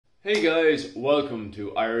Hey guys, welcome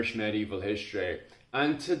to Irish Medieval History,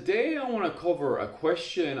 and today I want to cover a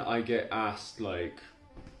question I get asked like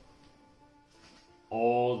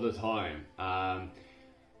all the time.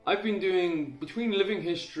 I've been doing, between living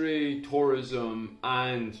history, tourism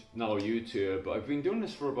and now YouTube, I've been doing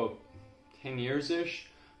this for about 10 years-ish,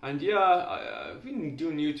 and I've been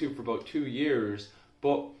doing YouTube for about 2 years,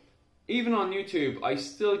 but even on YouTube, I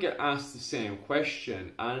still get asked the same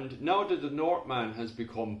question. And now that The Northman has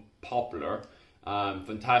become popular,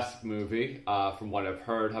 fantastic movie, from what I've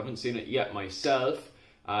heard. Haven't seen it yet myself,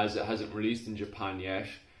 as it hasn't released in Japan yet,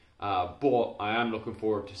 but I am looking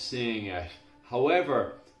forward to seeing it.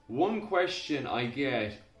 However, one question I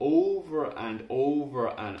get over and over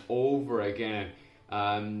and over again,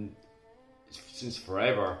 since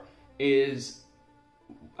forever, is,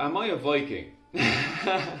 am I a Viking?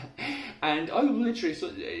 And I'll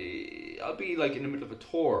be like in the middle of a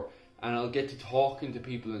tour and I'll get to talking to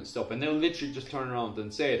people and stuff, and they'll literally just turn around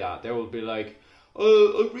and say that. They will be like,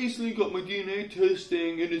 I've recently got my DNA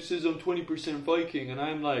testing and it says I'm 20% Viking, and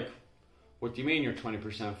I'm like, what do you mean you're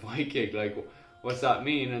 20% Viking? Like, what's that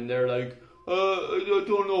mean? And they're like, I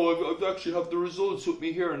don't know, I've actually have the results with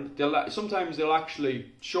me here, and sometimes they'll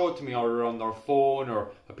actually show it to me either on their phone or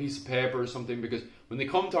a piece of paper or something, because when they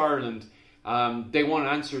come to Ireland, they want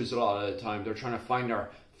answers a lot of the time. They're trying to find their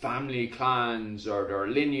family clans or their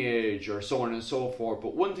lineage or so on and so forth.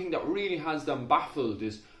 But one thing that really has them baffled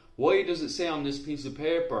is, why does it say on this piece of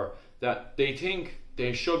paper that they think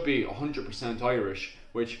they should be 100% Irish,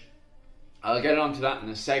 which I'll get onto that in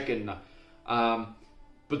a second.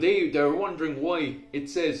 But they're wondering why it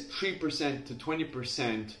says 3% to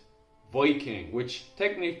 20% Viking, which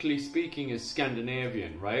technically speaking is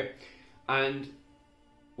Scandinavian, right? And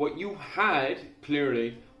what you had,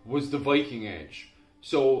 clearly, was the Viking Age.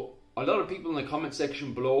 So a lot of people in the comment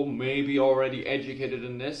section below may be already educated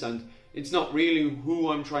in this, and it's not really who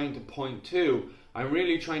I'm trying to point to. I'm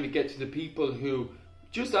really trying to get to the people who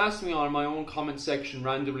just ask me on my own comment section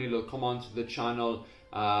randomly. They'll come onto the channel,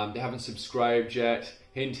 they haven't subscribed yet,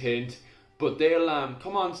 hint hint, but they'll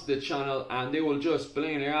come onto the channel and they will just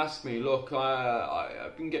blatantly ask me, look,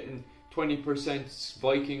 I've been getting 20%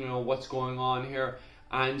 Viking, you know, what's going on here?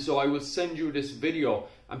 And so I will send you this video.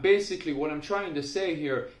 And basically what I'm trying to say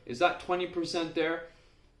here is that 20% there,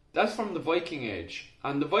 that's from the Viking Age.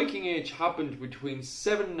 And the Viking Age happened between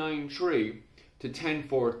 793 to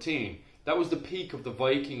 1014. That was the peak of the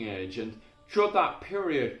Viking Age. And throughout that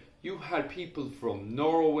period, you had people from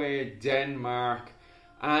Norway, Denmark,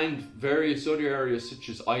 and various other areas such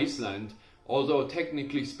as Iceland. Although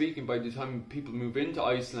technically speaking, by the time people move into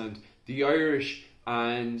Iceland, the Irish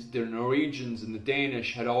and the Norwegians and the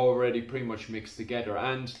Danish had already pretty much mixed together,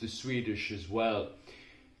 and the Swedish as well.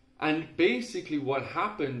 And basically what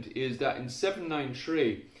happened is that in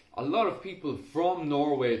 793, a lot of people from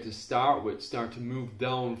Norway to start with start to move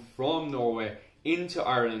down from Norway into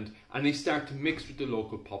Ireland, and they start to mix with the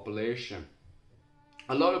local population.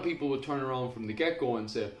 A lot of people would turn around from the get-go and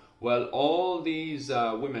say, well, all these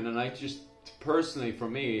women, and I just, personally for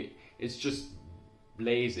me, it's just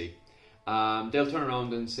lazy. They'll turn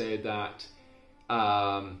around and say that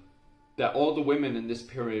that all the women in this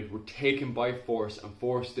period were taken by force and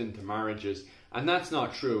forced into marriages, and that's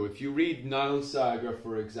not true. If you read Niall's Saga,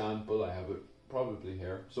 for example, I have it probably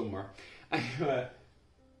here somewhere. Anyway,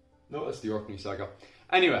 no, it's the Orkney Saga.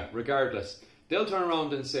 Anyway, regardless, they'll turn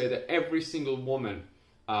around and say that every single woman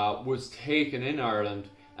was taken in Ireland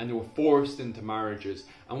and they were forced into marriages.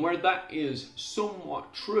 And where that is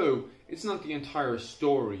somewhat true, it's not the entire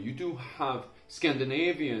story. You do have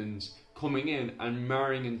Scandinavians coming in and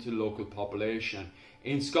marrying into local population.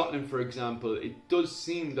 In Scotland, for example, it does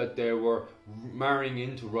seem that they were marrying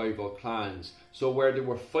into rival clans. So where they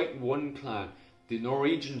were fighting one clan, the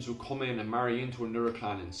Norwegians would come in and marry into another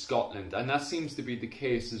clan in Scotland. And that seems to be the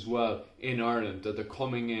case as well in Ireland, that they're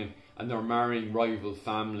coming in and they're marrying rival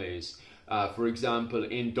families. For example,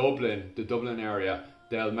 in Dublin, the Dublin area,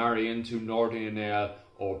 they'll marry into Northern Nael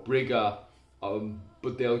or Brigga,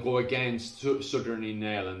 but they'll go against Southern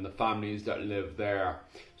Nael and the families that live there.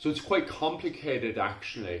 So it's quite complicated,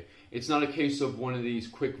 actually. It's not a case of one of these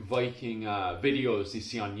quick Viking videos you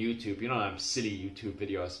see on YouTube, you know, them silly YouTube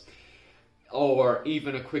videos, or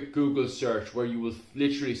even a quick Google search where you will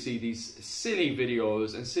literally see these silly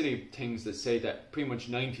videos and silly things that say that pretty much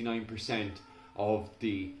 99% of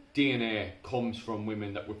the DNA comes from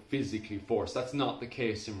women that were physically forced. That's not the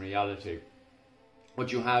case in reality.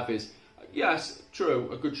 What you have is, yes, true,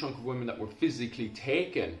 a good chunk of women that were physically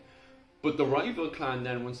taken, but the rival clan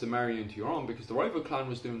then wants to marry into your own, because the rival clan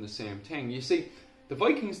was doing the same thing. You see, the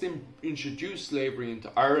Vikings didn't introduce slavery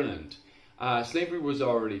into Ireland. slavery was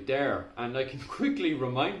already there. And I can quickly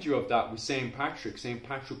remind you of that with St. Patrick. St.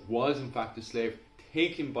 Patrick was in fact a slave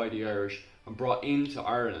taken by the Irish and brought into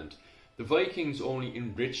Ireland. The Vikings only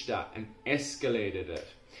enriched that and escalated it.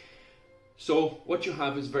 So what you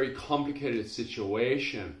have is a very complicated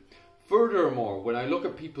situation. Furthermore, when I look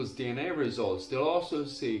at people's DNA results, they'll also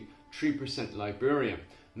see 3% Liberian.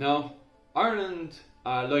 Now, Ireland,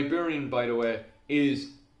 Liberian, by the way,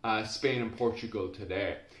 is Spain and Portugal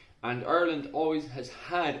today. And Ireland always has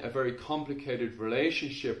had a very complicated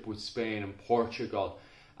relationship with Spain and Portugal.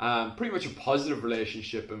 Pretty much a positive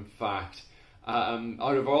relationship, in fact.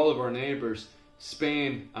 Out of all of our neighbours,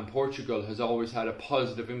 Spain and Portugal has always had a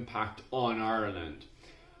positive impact on Ireland.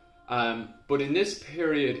 But in this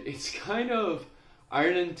period, it's kind of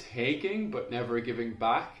Ireland taking but never giving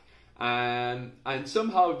back. And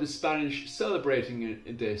somehow the Spanish celebrating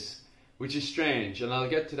this, which is strange. And I'll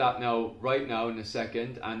get to that right now in a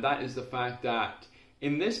second. And that is the fact that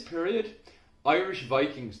in this period, Irish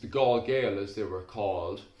Vikings, the Gaul Gael as they were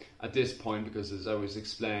called at this point, because as I was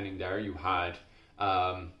explaining there, you had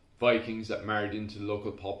Vikings that married into the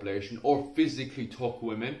local population or physically took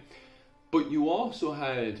women. But you also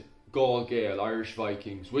had Gaul Gael, Irish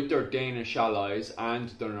Vikings, with their Danish allies and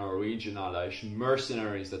their Norwegian allies,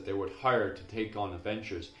 mercenaries that they would hire to take on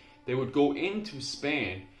adventures. They would go into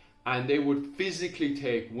Spain and they would physically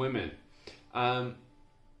take women. Now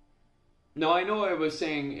I know I was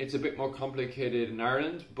saying it's a bit more complicated in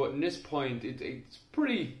Ireland, but in this point it's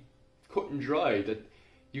pretty cut and dry that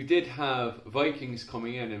you did have Vikings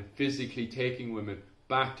coming in and physically taking women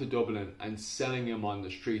back to Dublin and selling them on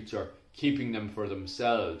the streets or keeping them for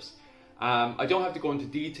themselves. I don't have to go into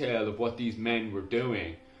detail of what these men were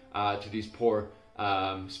doing to these poor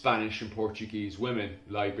Spanish and Portuguese women,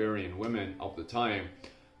 Liberian women of the time,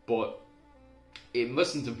 but it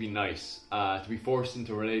mustn't have been nice to be forced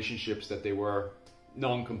into relationships that they were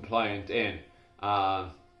non-compliant in.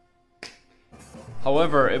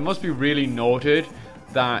 However, it must be really noted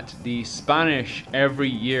that the Spanish every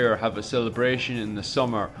year have a celebration in the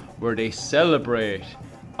summer where they celebrate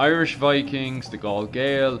Irish Vikings, the Gaul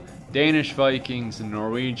Gael, Danish Vikings and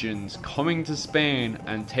Norwegians coming to Spain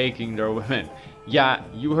and taking their women. Yeah,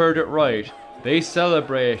 you heard it right. They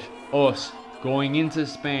celebrate us going into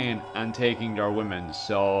Spain and taking their women.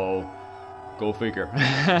 So, go figure.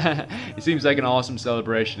 It seems like an awesome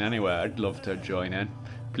celebration anyway. I'd love to join in.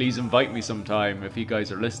 Please invite me sometime if you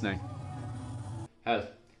guys are listening. Hell,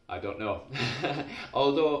 I don't know.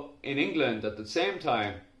 Although in England at the same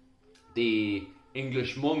time, the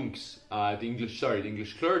English monks, the English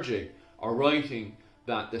clergy are writing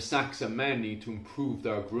that the Saxon men need to improve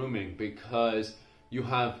their grooming, because you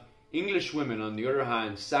have English women, on the other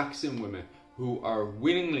hand, Saxon women, who are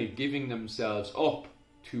willingly giving themselves up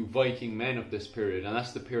to Viking men of this period. And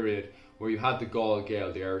that's the period where you had the Gaul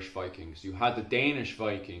Gael, the Irish Vikings, you had the Danish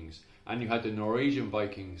Vikings, and you had the Norwegian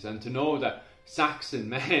Vikings. And to know that Saxon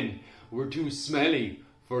men were too smelly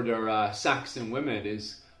for their Saxon women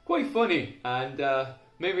is quite funny. And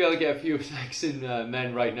maybe I'll get a few Saxon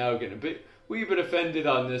men right now getting a wee bit offended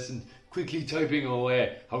on this and quickly typing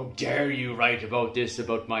away, how dare you write about this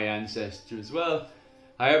about my ancestors. Well,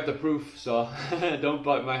 I have the proof, so don't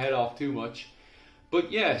bite my head off too much.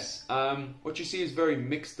 But yes, what you see is very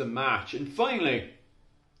mixed and match. And finally,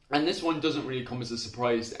 and this one doesn't really come as a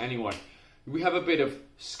surprise to anyone, we have a bit of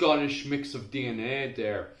Scottish mix of DNA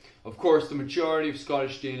there. Of course, the majority of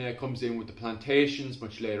Scottish DNA comes in with the plantations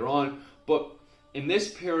much later on, but in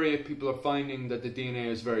this period, people are finding that the DNA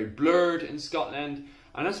is very blurred in Scotland,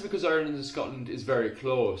 and that's because Ireland and Scotland is very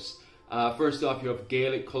close. First off, you have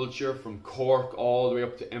Gaelic culture from Cork all the way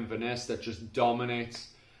up to Inverness that just dominates.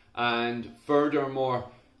 And furthermore,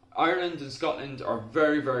 Ireland and Scotland are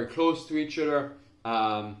very, very close to each other,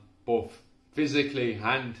 both physically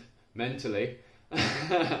and mentally.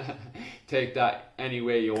 Take that any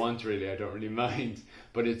way you want, really. I don't really mind,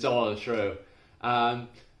 but it's all true.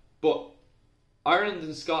 But Ireland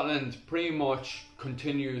and Scotland pretty much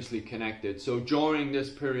continuously connected. So during this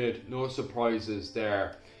period, no surprises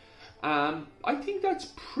there. I think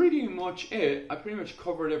that's pretty much it. I pretty much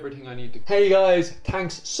covered everything I need to. Hey guys,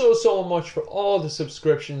 thanks so much for all the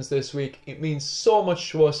subscriptions this week. It means so much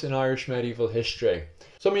to us in Irish medieval history.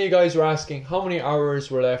 Some of you guys were asking how many hours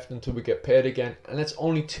were left until we get paid again, and that's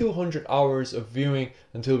only 200 hours of viewing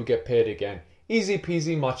until we get paid again. Easy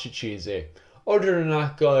peasy matcha cheesy. Other than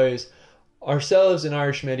that, guys, ourselves in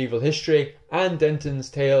Irish medieval history and Denton's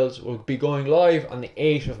Tales will be going live on the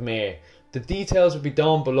 8th of May. The details will be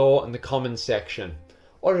down below in the comments section.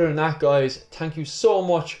 Other than that, guys, thank you so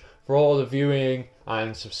much for all the viewing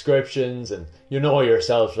and subscriptions, and you know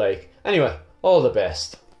yourself, like. Anyway, all the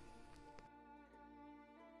best.